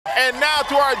And now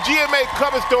to our GMA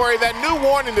cover story, that new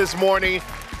warning this morning.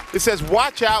 It says,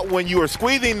 watch out when you are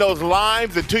squeezing those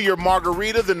limes into your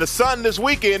margaritas in the sun this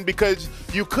weekend because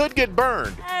you could get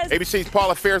burned. Yes. ABC's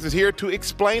Paula Ferris is here to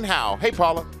explain how. Hey,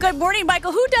 Paula. Good morning,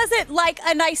 Michael. Who doesn't like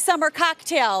a nice summer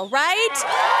cocktail, right?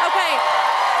 Okay.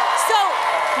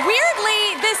 So,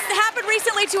 weirdly, this happened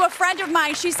recently to a friend of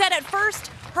mine. She said at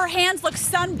first her hands looked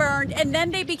sunburned and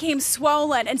then they became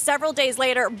swollen. And several days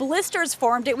later, blisters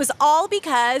formed. It was all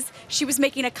because she was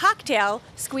making a cocktail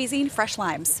squeezing fresh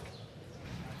limes.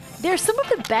 There's some of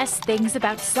the best things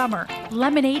about summer,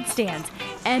 lemonade stands,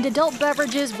 and adult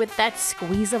beverages with that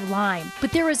squeeze of lime.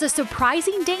 But there is a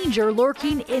surprising danger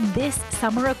lurking in this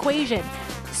summer equation.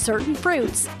 Certain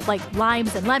fruits, like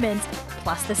limes and lemons,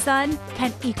 plus the sun,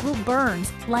 can equal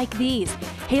burns like these.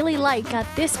 Haley Light got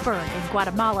this burn in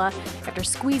Guatemala after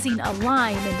squeezing a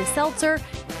lime into seltzer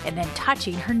and then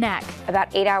touching her neck.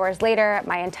 About 8 hours later,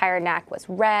 my entire neck was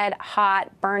red, hot,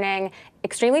 burning,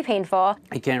 extremely painful.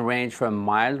 It can range from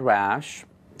mild rash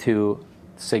to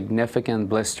significant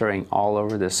blistering all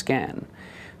over the skin.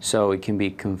 So it can be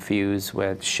confused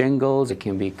with shingles, it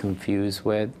can be confused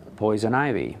with poison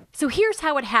ivy. So here's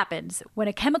how it happens. When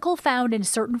a chemical found in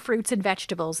certain fruits and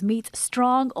vegetables meets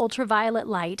strong ultraviolet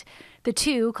light, the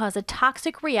two cause a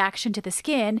toxic reaction to the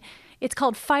skin. It's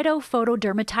called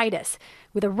phytophotodermatitis,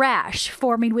 with a rash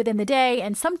forming within the day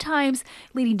and sometimes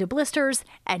leading to blisters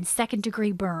and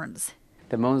second-degree burns.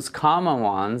 The most common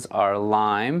ones are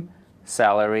lime,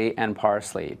 celery, and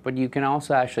parsley, but you can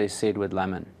also actually see it with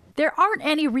lemon. There aren't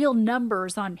any real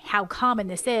numbers on how common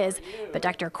this is, but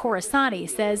Dr. Corassani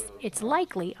says it's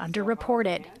likely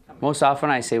underreported. Most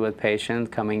often I see with patients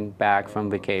coming back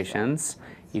from vacations,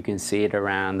 you can see it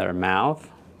around their mouth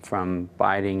from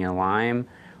biting a lime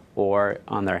or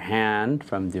on their hand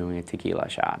from doing a tequila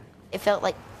shot. It felt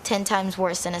like 10 times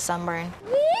worse than a sunburn.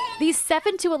 These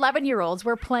 7 to 11-year-olds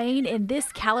were playing in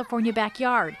this California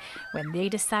backyard when they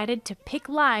decided to pick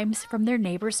limes from their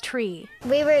neighbor's tree.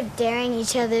 We were daring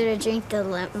each other to drink the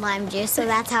lime juice, so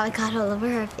that's how it got all over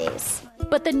her face.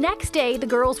 But the next day, the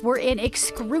girls were in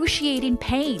excruciating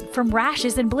pain from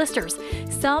rashes and blisters,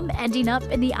 some ending up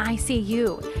in the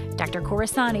ICU. Dr.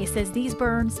 Corassani says these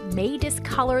burns may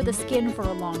discolor the skin for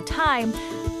a long time,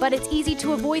 but it's easy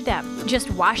to avoid them. Just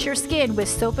wash your skin with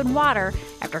soap and water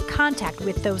after contact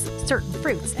with those certain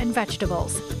fruits and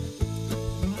vegetables.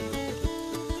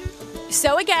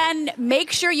 So again,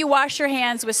 make sure you wash your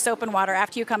hands with soap and water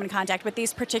after you come in contact with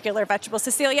these particular vegetables.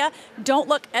 Cecilia, don't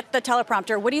look at the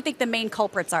teleprompter. What do you think the main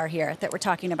culprits are here that we're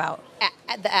talking about?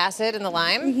 The acid and the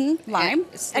lime. Mm-hmm. Lime.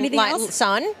 Anything else?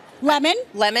 Sun. Lemon.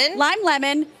 Lemon. Lime,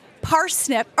 lemon.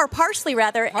 Parsnip, or parsley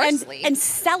rather, Parsley. and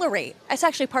celery. It's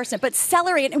actually parsnip, but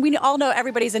celery, and we all know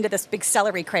everybody's into this big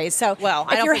celery craze. So well, if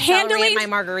I don't you're put celery handling in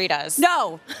my margaritas.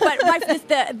 No, but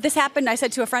this happened. I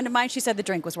said to a friend of mine, she said the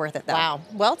drink was worth it though. Wow.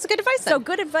 Well, it's a good advice then. So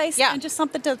good advice, Yeah. and just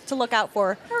something to look out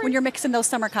for when you're mixing those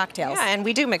summer cocktails. Yeah, and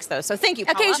we do mix those. So thank you,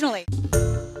 Paula. Occasionally.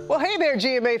 Well, hey there,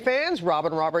 GMA fans.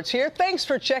 Robin Roberts here. Thanks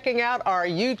for checking out our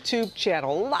YouTube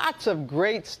channel. Lots of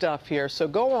great stuff here. So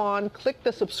go on, click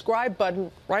the subscribe button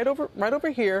right over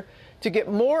here to get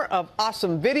more of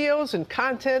awesome videos and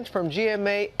content from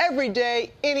GMA every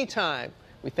day, anytime.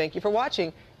 We thank you for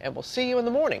watching, and we'll see you in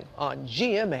the morning on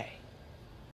GMA.